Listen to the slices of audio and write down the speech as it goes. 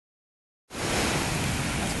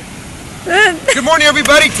Good morning,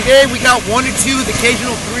 everybody. Today we got 1 to 2 with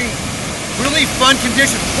occasional 3. Really fun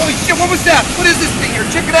conditions. Holy shit, what was that? What is this thing here?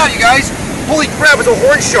 Check it out, you guys. Holy crap, it's a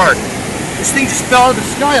horn shark. This thing just fell out of the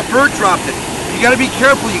sky. A bird dropped it. You gotta be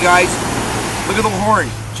careful, you guys. Look at the horn.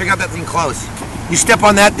 Check out that thing close. You step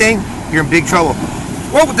on that thing, you're in big trouble.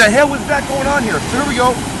 Whoa, what the hell was that going on here? So here we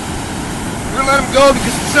go. We're gonna let him go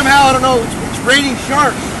because somehow, I don't know, it's raining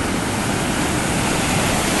sharks.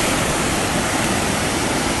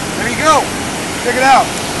 There you go. Check it out.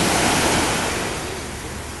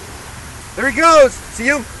 There he goes. See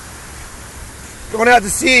him? Going out to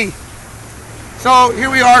sea. So here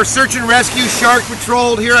we are, search and rescue, shark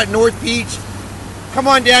patrolled here at North Beach. Come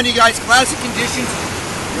on down, you guys. Classic conditions.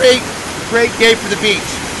 Great day for the beach.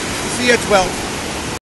 See you at 12.